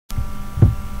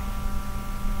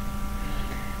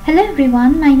Hello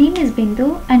everyone, my name is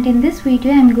Bindu and in this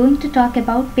video I am going to talk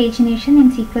about pagination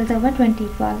in SQL Server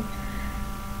 2012.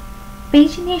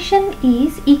 Pagination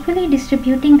is equally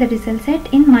distributing the result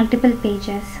set in multiple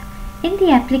pages. In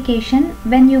the application,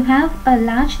 when you have a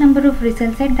large number of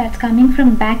result set that's coming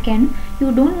from backend,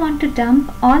 you don't want to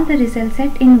dump all the result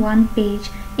set in one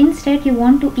page. Instead, you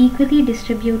want to equally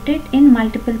distribute it in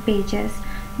multiple pages.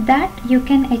 That you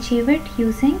can achieve it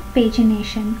using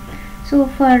pagination. So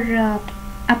for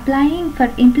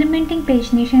implementing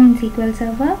pagination in SQL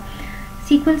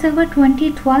Server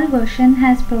 2012 version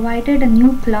has provided a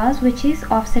new clause which is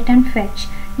offset and fetch.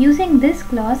 Using this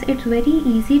clause, it's very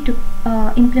easy to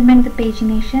implement the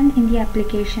pagination in the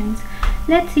applications.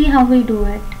 Let's see how we do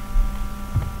it.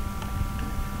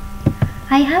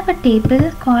 I have a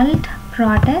table called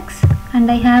products and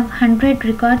I have 100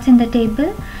 records in the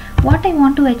table. What I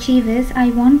want to achieve is I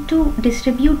want to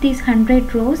distribute these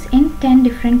 100 rows in 10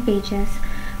 different pages.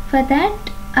 For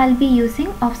that, I'll be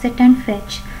using offset and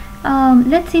fetch.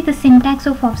 Let's see the syntax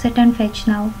of offset and fetch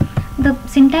now. The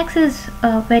syntax is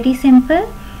very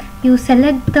simple. You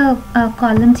select the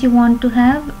columns you want to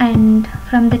have and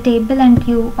from the table and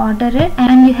you order it,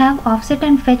 and you have offset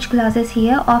and fetch clauses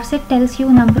here. Offset tells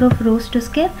you number of rows to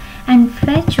skip and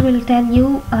fetch will tell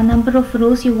you a number of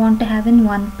rows you want to have in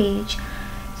one page.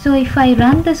 So if I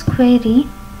run this query,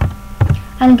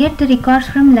 I'll get the records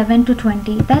from 11 to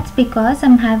 20. That's because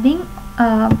I'm having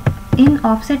in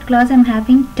offset clause I'm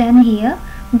having 10 here,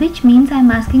 which means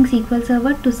I'm asking SQL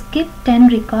Server to skip 10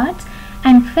 records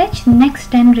and fetch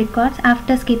next 10 records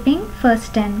after skipping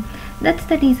first 10. That's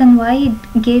the reason why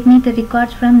it gave me the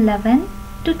records from 11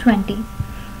 to 20.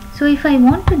 So if I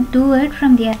want to do it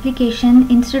from the application,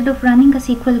 instead of running a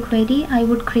SQL query, I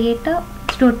would create a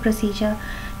stored procedure.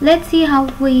 Let's see how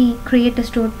we create a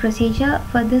stored procedure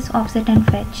for this offset and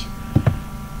fetch.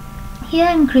 Here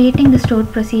I am creating the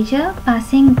stored procedure,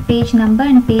 passing page number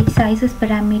and page size as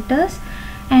parameters,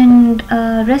 and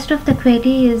rest of the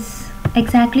query is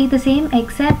exactly the same,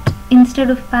 except instead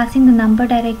of passing the number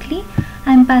directly,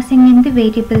 I am passing in the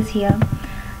variables here.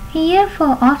 Here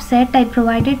for offset, I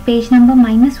provided page number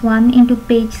 -1 into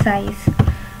page size,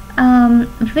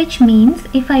 which means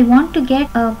if I want to get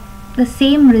the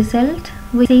same result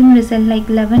like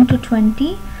 11 to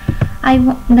 20,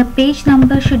 the page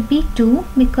number should be 2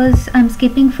 because I'm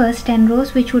skipping first 10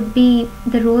 rows, which would be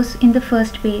the rows in the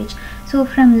first page. So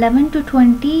from 11 to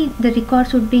 20, the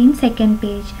records would be in second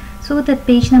page. So the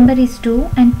page number is 2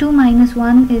 and 2 minus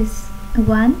 1 is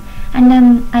 1, and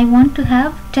then I want to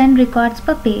have 10 records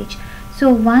per page.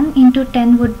 So 1 into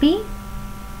 10 would be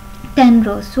 10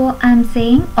 rows. So I'm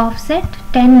saying offset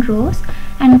 10 rows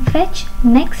and fetch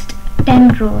next 10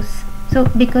 rows. So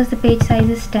because the page size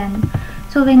is 10.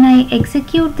 So when I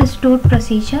execute the stored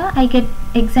procedure, I get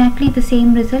exactly the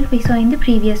same result we saw in the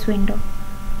previous window.